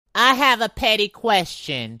I have a petty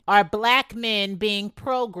question. Are black men being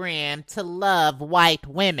programmed to love white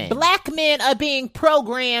women? Black men are being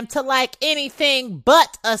programmed to like anything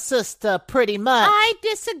but a sister, pretty much. I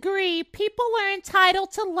disagree. People are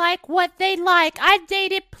entitled to like what they like. I've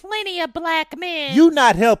dated plenty of black men. You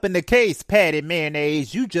not helping the case, Patty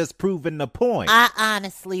Mayonnaise. You just proving the point. I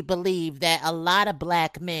honestly believe that a lot of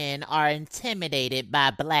black men are intimidated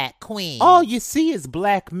by black queens. All you see is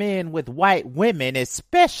black men with white women,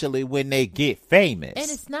 especially when they get famous. And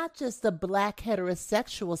it's not just the black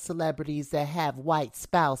heterosexual celebrities that have white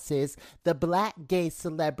spouses. The black gay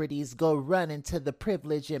celebrities go running to the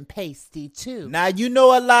privilege and pasty too. Now, you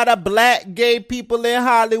know a lot of black gay people in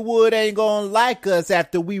Hollywood ain't gonna like us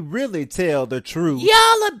after we really tell the truth.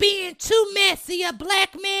 Y'all are being too messy. A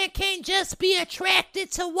black man can't just be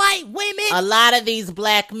attracted to white women. A lot of these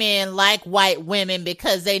black men like white women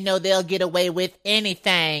because they know they'll get away with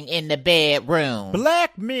anything in the bedroom.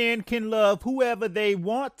 Black men can love whoever they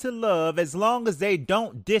want to love as long as they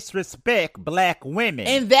don't disrespect black women.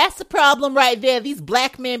 And that's the problem right there. These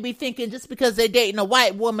black men be thinking just because they're dating a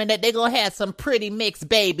white woman that they're gonna have some pretty mixed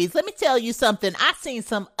babies. Let me tell you something. I seen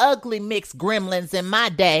some ugly mixed gremlins in my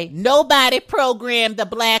day. Nobody programmed the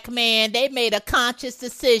black man. They made a conscious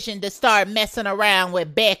decision to start messing around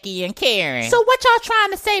with Becky and Karen. So what y'all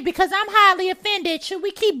trying to say? Because I'm highly offended. Should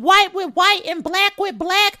we keep white with white and black with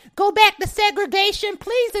black? Go back to segregation?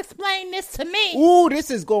 Please explain this to me. Ooh,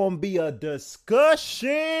 this is gonna be a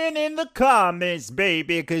discussion in the comments,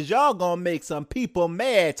 baby, because y'all gonna make some people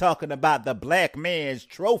mad talking about the black man's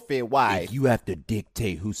trophy wife. If you have to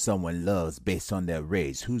dictate who someone loves based on their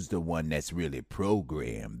race, who's the one that's really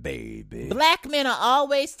programmed, baby? Black men are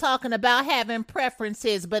always talking about having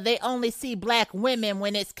preferences, but they only see black women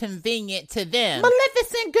when it's convenient to them.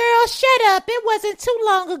 Maleficent girl, shut up. It wasn't too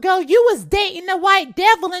long ago you was dating the white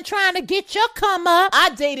devil and trying to get your come up. I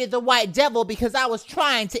dated the white devil because I was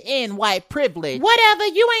trying to end white privilege. Whatever,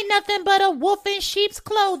 you ain't nothing but a wolf in sheep's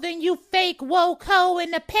clothing, you fake woke hoe,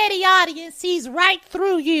 and the petty audience sees right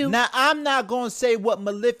through you. Now, I'm not gonna say what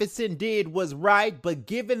Maleficent did was right, but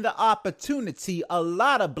given the opportunity, a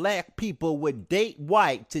lot of black people would date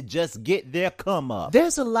white to just get their come up.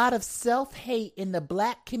 There's a lot of self-hate in the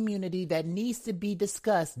black community that needs to be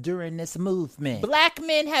discussed during this movement. Black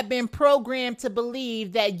men have been programmed to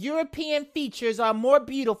believe that European features are more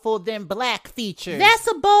beautiful than black features. That's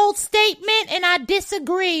a bold statement, and I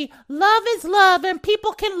disagree. Love is love, and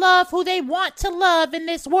people can love who they want to love in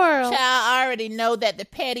this world. Child, I already know that the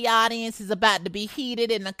petty audience is about to be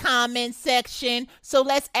heated in the comment section, so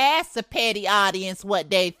let's ask the petty audience what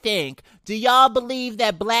they think. Do y'all believe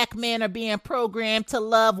that black men are being programmed to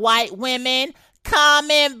love white women?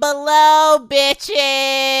 Comment below,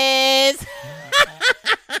 bitches!